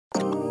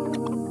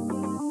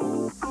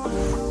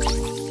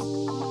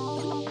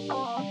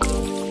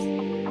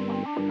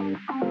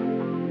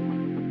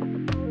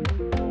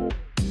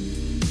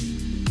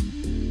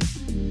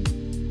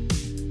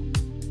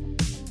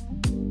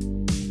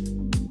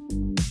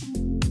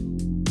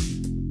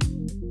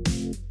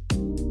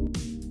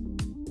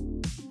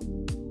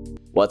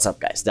What's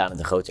up guys, Daan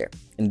de Groot here.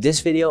 In this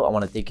video I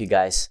want to take you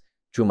guys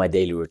through my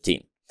daily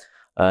routine.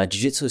 Jiu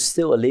Jitsu is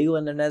still illegal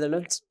in the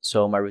Netherlands,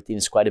 so my routine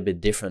is quite a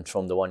bit different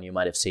from the one you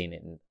might have seen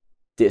in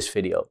this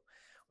video,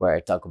 where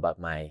I talk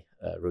about my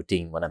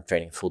routine when I'm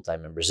training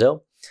full-time in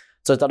Brazil.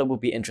 So I thought it would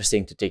be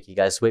interesting to take you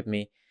guys with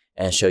me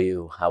and show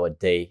you how a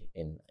day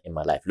in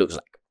my life looks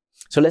like.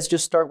 So let's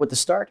just start with the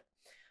start.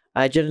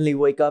 I generally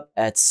wake up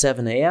at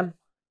 7 a.m.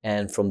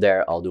 and from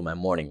there I'll do my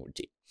morning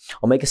routine.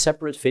 I'll make a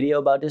separate video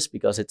about this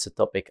because it's a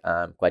topic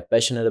I'm quite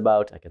passionate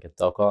about. I can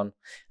talk on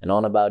and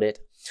on about it.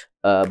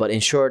 But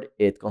in short,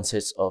 it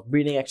consists of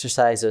breathing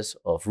exercises,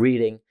 of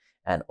reading,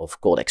 and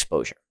of cold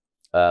exposure.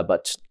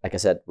 But like I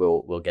said,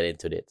 we'll get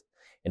into it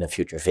in a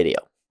future video.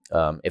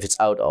 If it's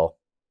out, I'll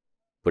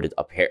put it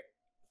up here.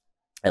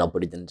 And I'll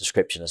put it in the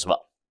description as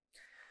well.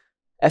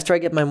 After I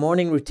get my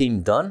morning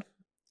routine done,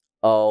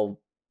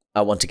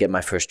 I want to get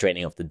my first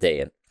training of the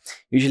day in.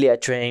 Usually I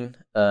train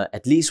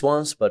at least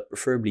once, but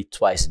preferably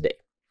twice a day.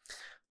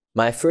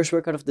 My first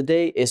workout of the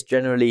day is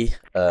generally,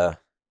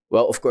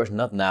 well, of course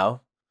not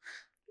now,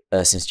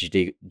 since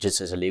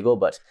Jiu-Jitsu is illegal,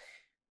 but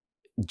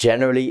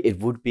generally it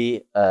would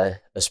be a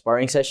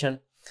sparring session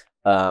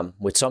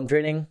with some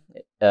training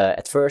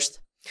at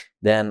first,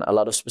 then a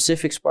lot of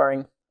specific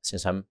sparring,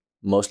 since I'm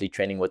mostly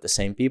training with the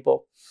same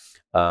people.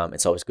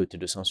 It's always good to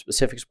do some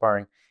specific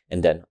sparring,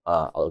 and then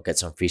I'll get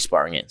some free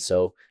sparring in.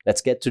 So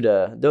let's get to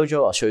the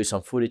dojo. I'll show you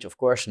some footage, of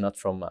course, not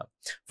from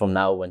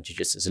now when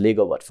Jiu-Jitsu is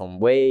illegal, but from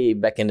way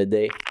back in the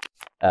day,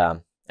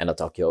 and I'll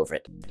talk you over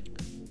it.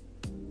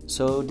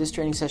 So this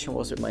training session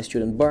was with my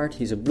student Bart.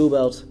 He's a blue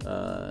belt,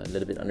 a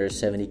little bit under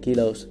 70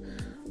 kilos,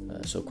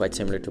 so quite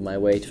similar to my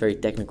weight. Very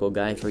technical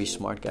guy, very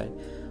smart guy.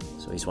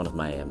 So he's one of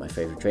my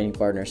favorite training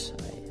partners.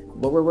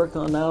 What we're working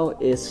on now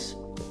is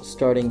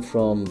starting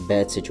from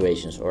bad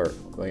situations or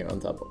going on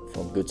top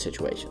from good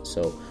situations.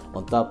 So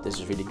on top, this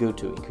is really good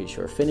to increase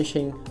your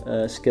finishing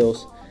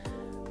skills.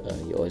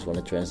 You always want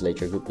to translate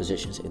your good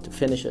positions into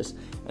finishes.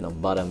 And on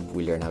bottom,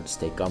 we learn how to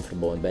stay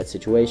comfortable in bad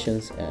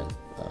situations and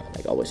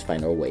like always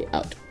find our way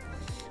out.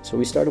 So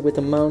we started with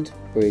a mount.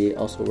 We're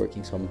also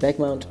working some back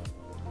mount,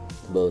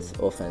 both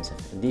offensive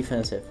and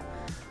defensive,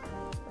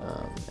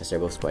 as they're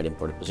both quite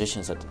important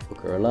positions that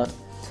occur a lot.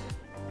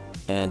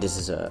 And this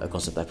is a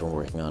concept I've been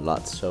working on a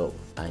lot, so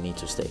I need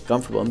to stay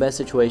comfortable in bad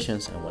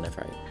situations, and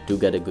whenever I do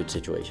get a good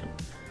situation,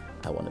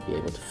 I want to be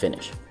able to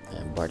finish.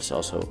 And Bart is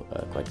also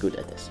quite good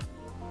at this.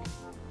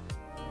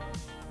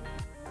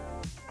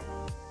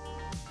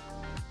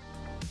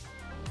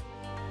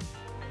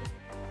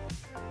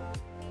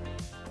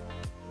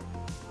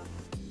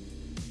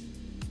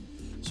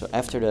 So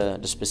after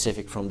the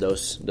specific from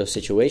those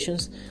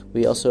situations,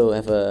 we also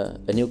have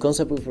a new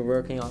concept we've been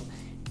working on.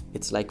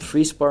 It's like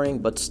free sparring,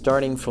 but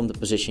starting from the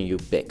position you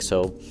pick.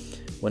 So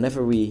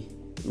whenever we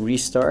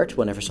restart,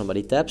 whenever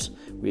somebody taps,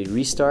 we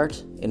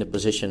restart in the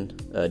position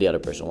the other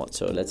person wants.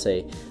 So let's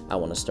say I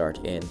want to start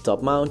in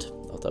top mount.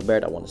 I'll tell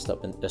Bert I want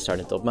to start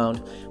in top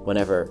mount.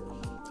 Whenever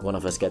one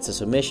of us gets a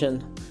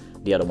submission,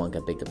 the other one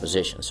can pick the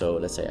position. So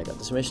let's say I got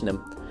the submission, then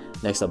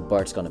next up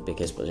Bart's gonna pick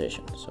his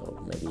position.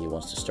 So maybe he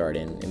wants to start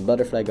in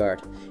butterfly guard.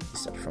 He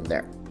starts from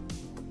there.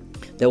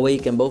 That way you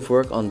can both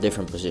work on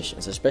different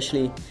positions,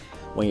 especially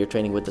when you're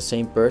training with the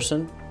same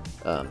person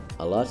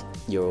a lot,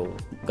 you're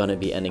gonna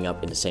be ending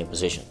up in the same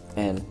position.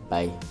 And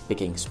by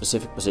picking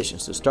specific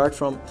positions to start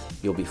from,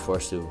 you'll be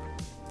forced to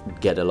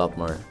get a lot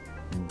more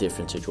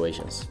different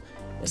situations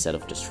instead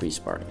of just free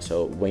sparring.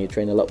 So when you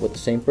train a lot with the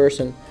same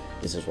person,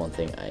 this is one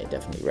thing I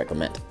definitely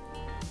recommend.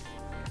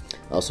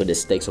 Also,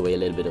 this takes away a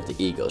little bit of the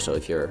ego. So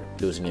if you're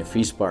losing in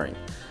free sparring,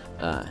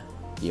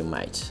 you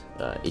might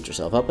eat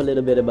yourself up a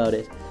little bit about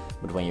it.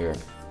 But when you're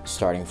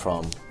starting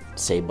from,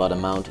 say,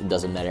 bottom mount, it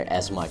doesn't matter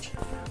as much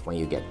when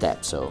you get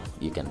tapped, so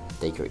you can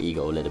take your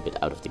ego a little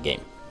bit out of the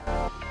game.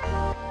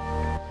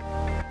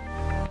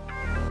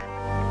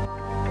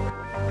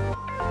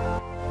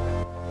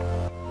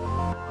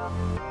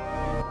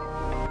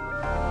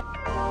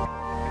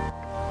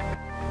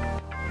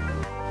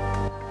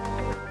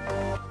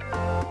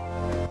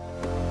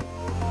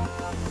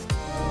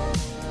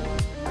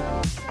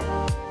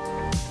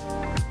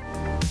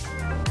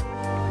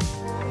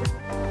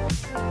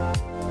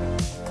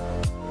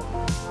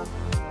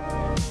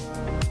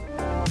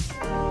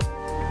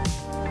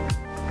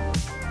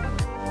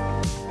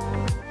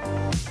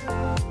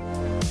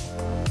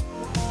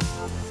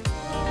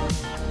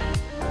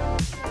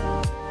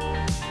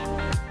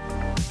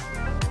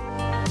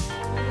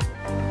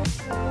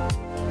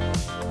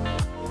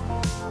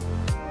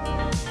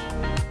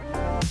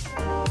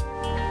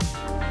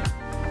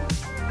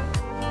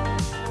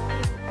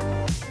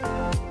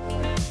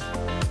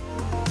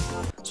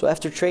 So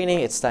after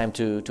training, it's time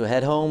to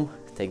head home,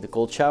 take the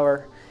cold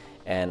shower,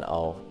 and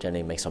I'll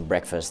generally make some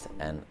breakfast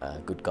and a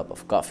good cup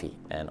of coffee.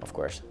 And of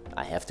course,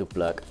 I have to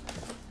plug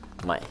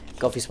my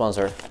coffee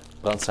sponsor,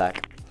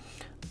 Brandzaak.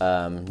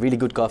 Really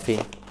good coffee.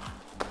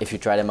 If you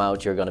try them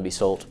out, you're gonna be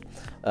sold.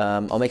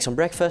 I'll make some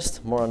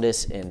breakfast, more on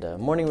this in the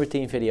morning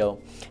routine video,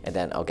 and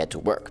then I'll get to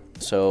work.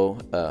 So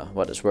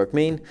what does work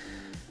mean?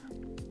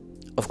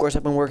 Of course,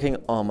 I've been working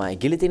on my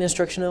guillotine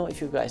instructional.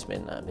 If you guys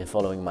been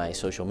following my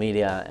social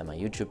media and my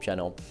YouTube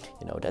channel,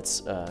 you know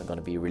that's going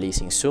to be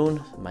releasing soon.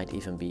 It might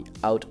even be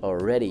out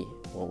already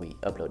when we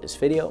upload this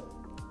video.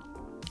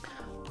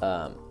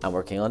 I'm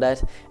working on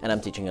that, and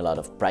I'm teaching a lot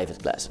of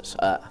private classes.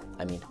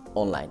 I mean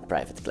online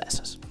private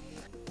classes.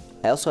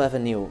 I also have a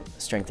new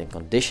strength and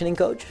conditioning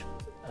coach,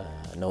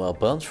 Noel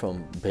Brands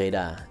from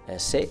Breda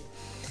SC,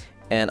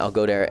 and I'll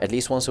go there at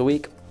least once a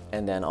week.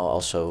 And then I'll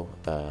also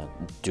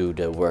do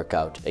the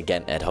workout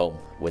again at home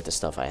with the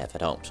stuff I have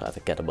at home. So I have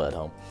a kettlebell at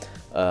home.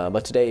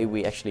 But today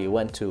we actually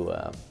went to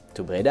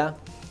Breda.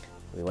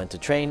 We went to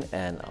train,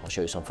 and I'll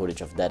show you some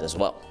footage of that as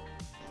well.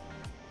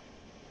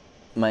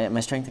 My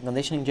strength and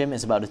conditioning gym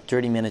is about a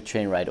 30-minute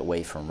train ride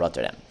away from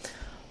Rotterdam,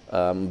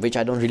 which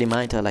I don't really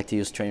mind. I like to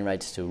use train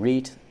rides to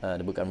read.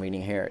 The book I'm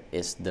reading here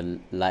is The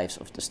Lives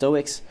of the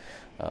Stoics,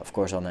 of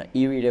course on an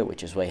e-reader,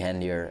 which is way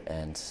handier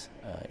and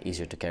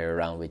easier to carry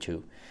around with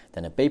you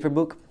than a paper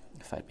book.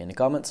 Fight me in the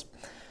comments.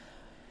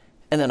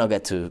 And then I'll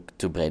get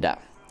to Breda.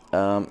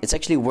 It's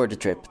actually worth the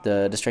trip.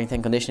 The strength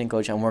and conditioning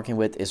coach I'm working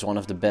with is one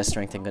of the best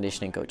strength and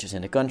conditioning coaches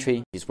in the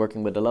country. He's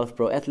working with a lot of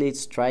pro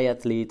athletes,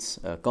 triathletes,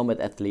 combat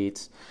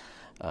athletes.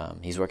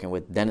 He's working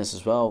with Dennis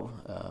as well,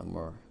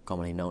 more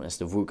commonly known as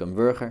the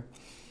Burger,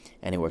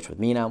 and he works with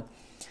me now.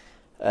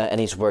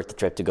 And he's worth the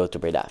trip to go to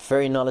Breda.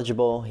 Very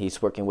knowledgeable.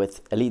 He's working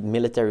with elite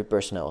military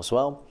personnel as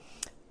well.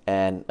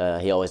 And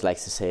he always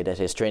likes to say that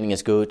his training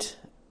is good,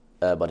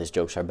 but his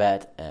jokes are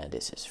bad. And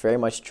this is very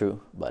much true,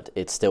 but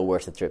it's still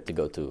worth the trip to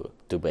go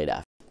to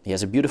Breda. He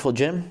has a beautiful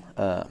gym.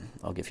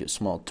 I'll give you a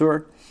small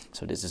tour.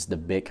 So this is the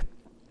big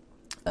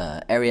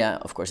area.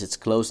 Of course, it's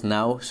closed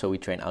now, so we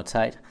train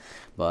outside.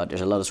 But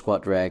there's a lot of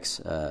squat racks.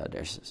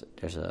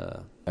 There's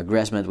a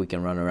grass mat we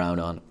can run around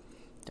on.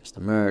 There's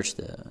the merch,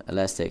 the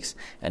elastics,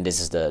 and this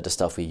is the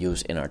stuff we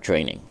use in our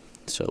training.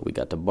 So we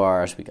got the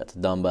bars, we got the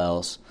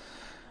dumbbells,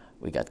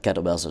 we got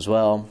kettlebells as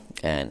well,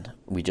 and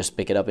we just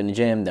pick it up in the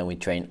gym. Then we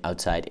train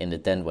outside in the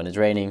tent when it's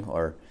raining,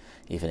 or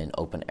even in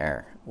open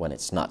air when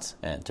it's not.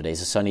 And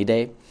today's a sunny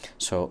day,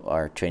 so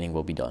our training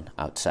will be done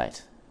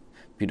outside.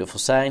 Beautiful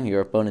sign.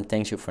 Your opponent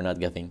thanks you for not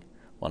giving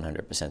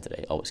 100%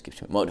 today. Always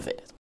keeps me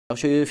motivated. I'll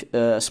show you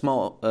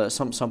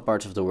some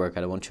parts of the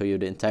workout. I won't show you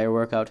the entire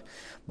workout,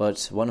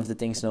 but one of the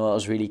things Noel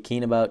is really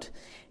keen about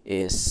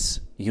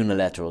is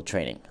unilateral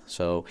training.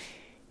 So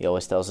he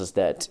always tells us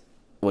that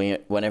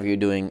whenever you're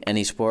doing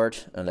any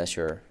sport, unless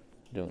you're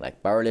doing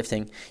like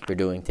powerlifting, you're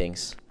doing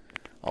things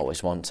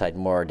always one side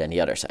more than the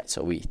other side.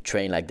 So we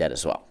train like that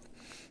as well.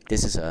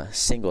 This is a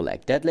single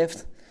leg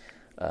deadlift,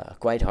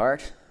 quite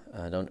hard.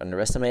 Don't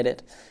underestimate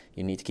it.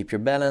 You need to keep your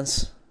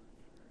balance,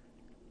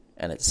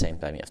 and at the same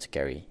time you have to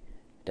carry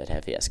that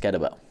heavy ass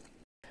kettlebell.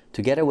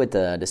 Together with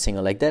the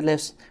single leg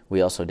deadlifts,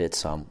 we also did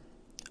some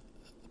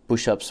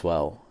push-ups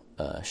while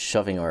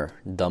shoving our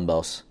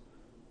dumbbells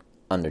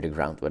under the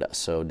ground with us.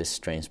 So this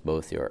trains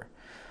both your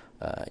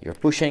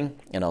pushing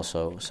and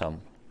also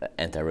some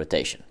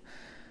anti-rotation.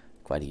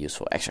 Quite a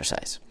useful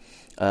exercise.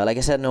 Like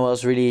I said,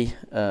 Noel's really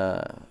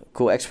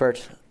cool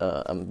expert.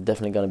 I'm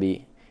definitely going to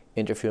be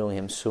interviewing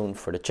him soon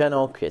for the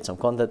channel, create some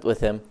content with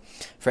him.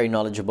 Very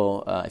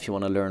knowledgeable. If you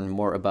want to learn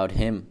more about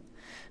him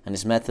and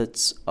his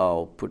methods,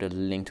 I'll put a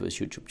link to his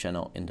YouTube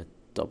channel in the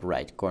top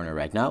right corner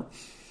right now,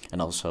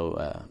 and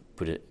also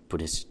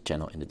put his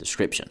channel in the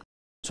description.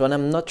 So when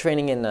I'm not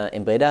training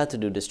in Breda to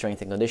do the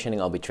strength and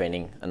conditioning, I'll be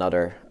training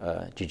another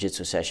Jiu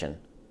Jitsu session,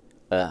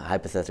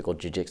 hypothetical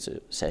Jiu Jitsu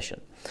session.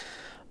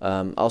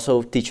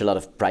 Also teach a lot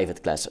of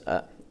private class,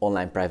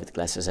 online private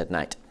classes at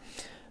night.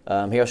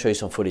 Here I'll show you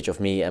some footage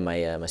of me and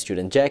my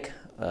student Jack.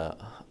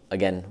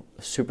 Again,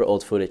 super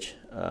old footage.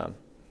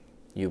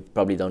 You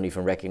probably don't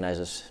even recognize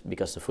us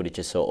because the footage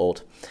is so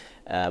old.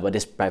 But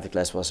this private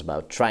class was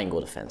about triangle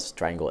defense,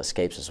 triangle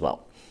escapes as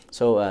well.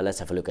 So let's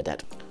have a look at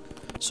that.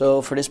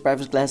 So for this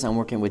private class I'm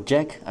working with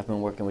Jack. I've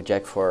been working with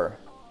Jack for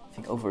I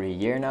think over a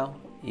year now.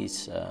 He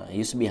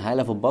used to be a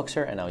high-level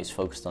boxer, and now he's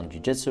focused on Jiu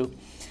Jitsu.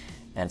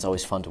 And it's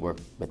always fun to work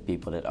with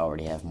people that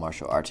already have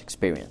martial arts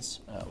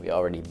experience. We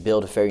already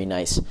built a very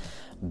nice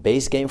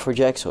base game for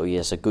Jack, so he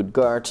has a good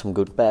guard, some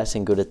good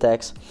passing, good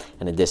attacks.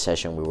 And in this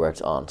session we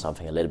worked on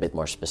something a little bit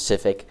more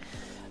specific,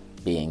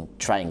 being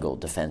triangle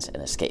defense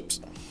and escapes.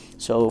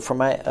 So for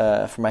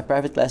my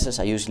private classes,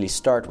 I usually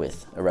start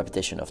with a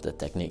repetition of the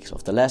techniques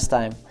of the last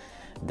time.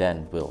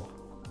 Then we'll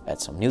add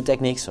some new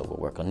techniques, so we'll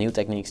work on new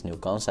techniques, new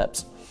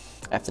concepts.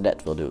 After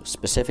that we'll do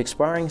specific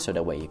sparring, so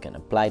that way you can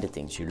apply the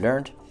things you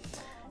learned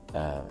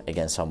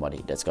against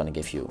somebody that's going to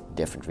give you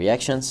different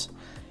reactions.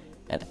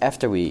 And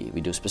after we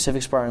do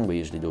specific sparring, we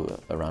usually do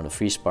a round of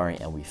free sparring,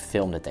 and we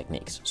film the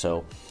techniques.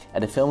 So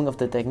at the filming of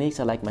the techniques,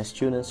 I like my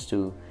students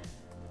to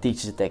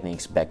teach the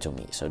techniques back to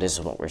me. So this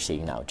is what we're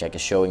seeing now. Jack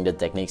is showing the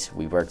techniques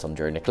we worked on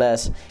during the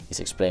class. He's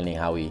explaining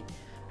how he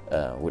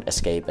would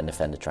escape and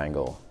defend the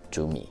triangle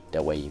to me.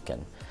 That way you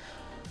can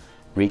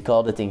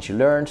recall the things you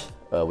learned,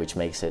 which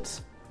makes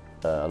it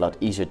a lot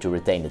easier to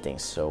retain the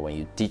things. So when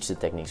you teach the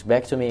techniques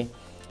back to me,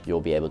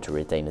 you'll be able to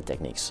retain the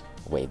techniques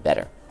way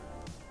better.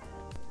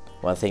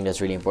 One thing that's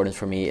really important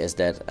for me is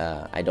that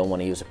I don't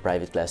want to use a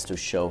private class to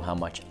show how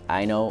much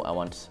I know. I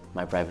want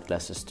my private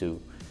classes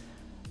to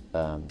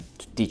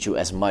teach you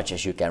as much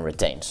as you can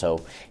retain.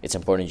 So it's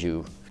important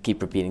you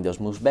keep repeating those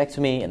moves back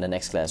to me, and the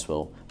next class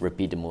will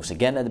repeat the moves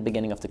again at the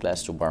beginning of the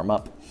class to warm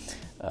up.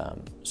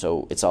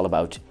 So it's all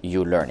about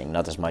you learning,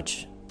 not as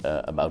much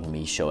about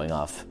me showing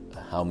off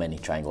how many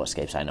triangle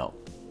escapes I know.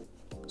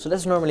 So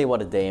that's normally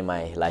what a day in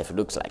my life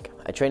looks like.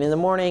 I train in the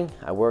morning,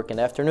 I work in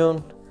the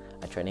afternoon,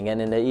 I train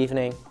again in the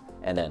evening,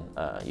 and then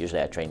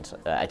usually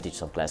I teach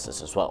some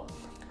classes as well,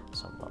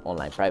 some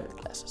online private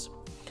classes.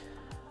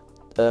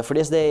 For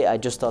this day, I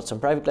just taught some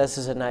private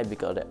classes at night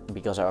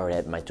because I already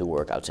had my 2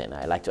 workouts in.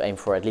 I like to aim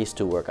for at least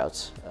 2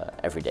 workouts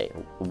every day.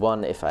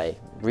 One if I'm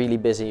really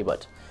busy,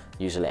 but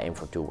usually I aim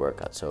for 2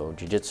 workouts. So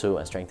Jiu Jitsu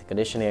and strength and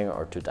conditioning,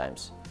 or 2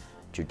 times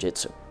Jiu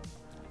Jitsu.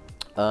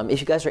 If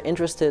you guys are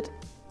interested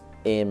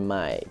in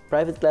my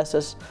private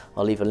classes,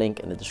 I'll leave a link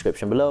in the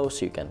description below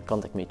so you can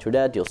contact me through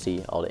that. You'll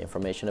see all the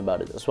information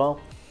about it as well.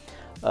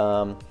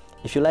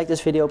 If you like this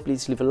video,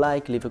 please leave a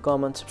like, leave a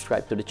comment,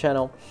 subscribe to the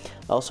channel.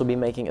 I'll also be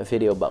making a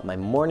video about my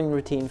morning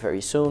routine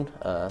very soon.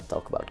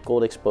 Talk about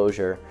cold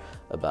exposure,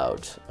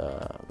 about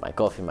my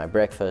coffee, my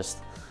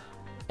breakfast,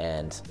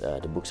 and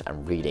the books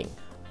I'm reading.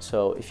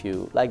 So if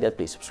you like that,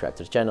 please subscribe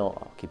to the channel.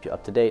 I'll keep you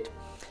up to date.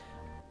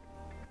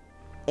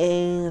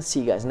 And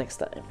see you guys next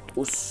time.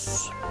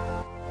 Oes.